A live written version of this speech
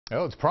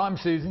Well, it's prom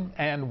season,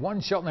 and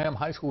one Cheltenham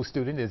High School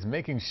student is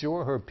making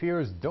sure her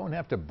peers don't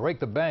have to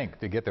break the bank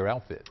to get their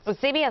outfits. Well,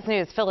 CBS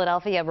News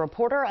Philadelphia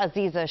reporter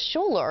Aziza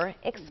Shuler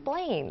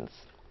explains.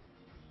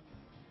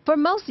 For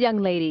most young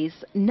ladies,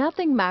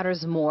 nothing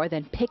matters more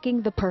than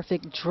picking the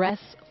perfect dress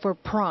for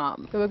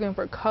prom. They're looking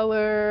for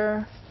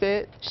color,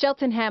 fit.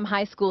 Cheltenham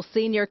High School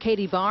senior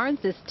Katie Barnes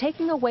is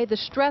taking away the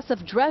stress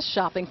of dress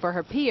shopping for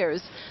her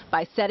peers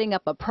by setting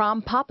up a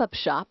prom pop-up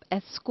shop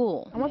at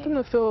school. I want them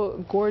to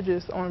feel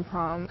gorgeous on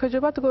prom because you're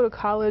about to go to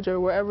college or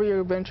wherever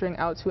you're venturing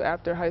out to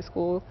after high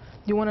school.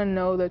 You want to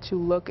know that you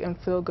look and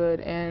feel good,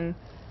 and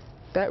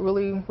that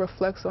really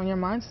reflects on your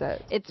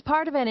mindset. It's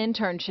part of an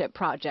internship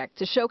project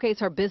to showcase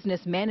her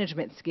business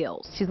management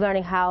skills. She's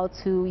learning how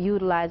to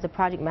utilize the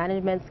project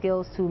management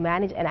skills to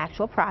manage an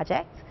actual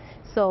project.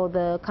 So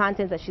the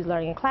content that she's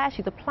learning in class,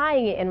 she's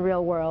applying it in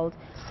real world.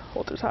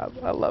 Hold the top.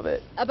 I love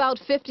it. About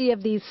 50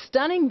 of these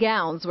stunning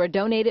gowns were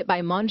donated by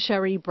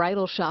Moncherry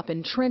Bridal Shop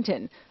in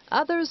Trenton.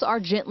 Others are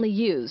gently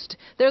used.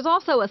 There's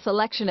also a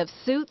selection of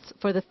suits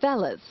for the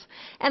fellas.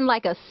 And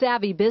like a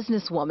savvy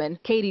businesswoman,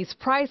 Katie's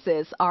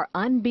prices are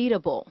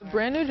unbeatable.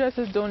 Brand new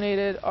dresses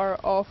donated are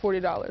all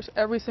 $40.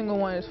 Every single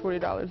one is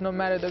 $40, no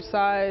matter the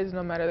size,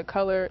 no matter the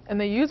color. And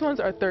the used ones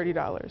are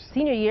 $30.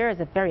 Senior year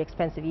is a very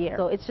expensive year.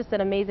 So it's just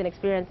an amazing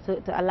experience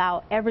to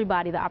allow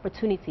everybody the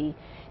opportunity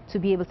to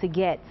be able to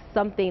get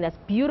something that's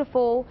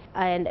beautiful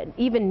and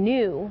even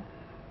new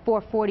for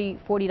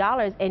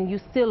 $40, and you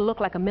still look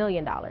like $1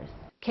 million.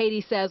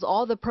 Katie says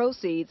all the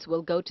proceeds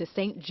will go to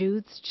St.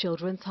 Jude's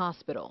Children's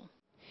Hospital.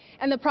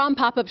 And the prom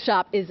pop-up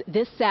shop is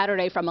this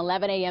Saturday from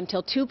 11 a.m.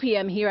 till 2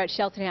 p.m. here at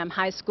Cheltenham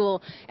High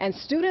School, and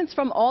students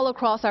from all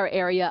across our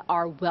area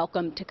are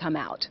welcome to come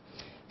out.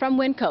 From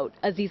Wyncote,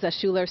 Aziza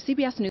Shuler,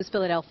 CBS News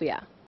Philadelphia.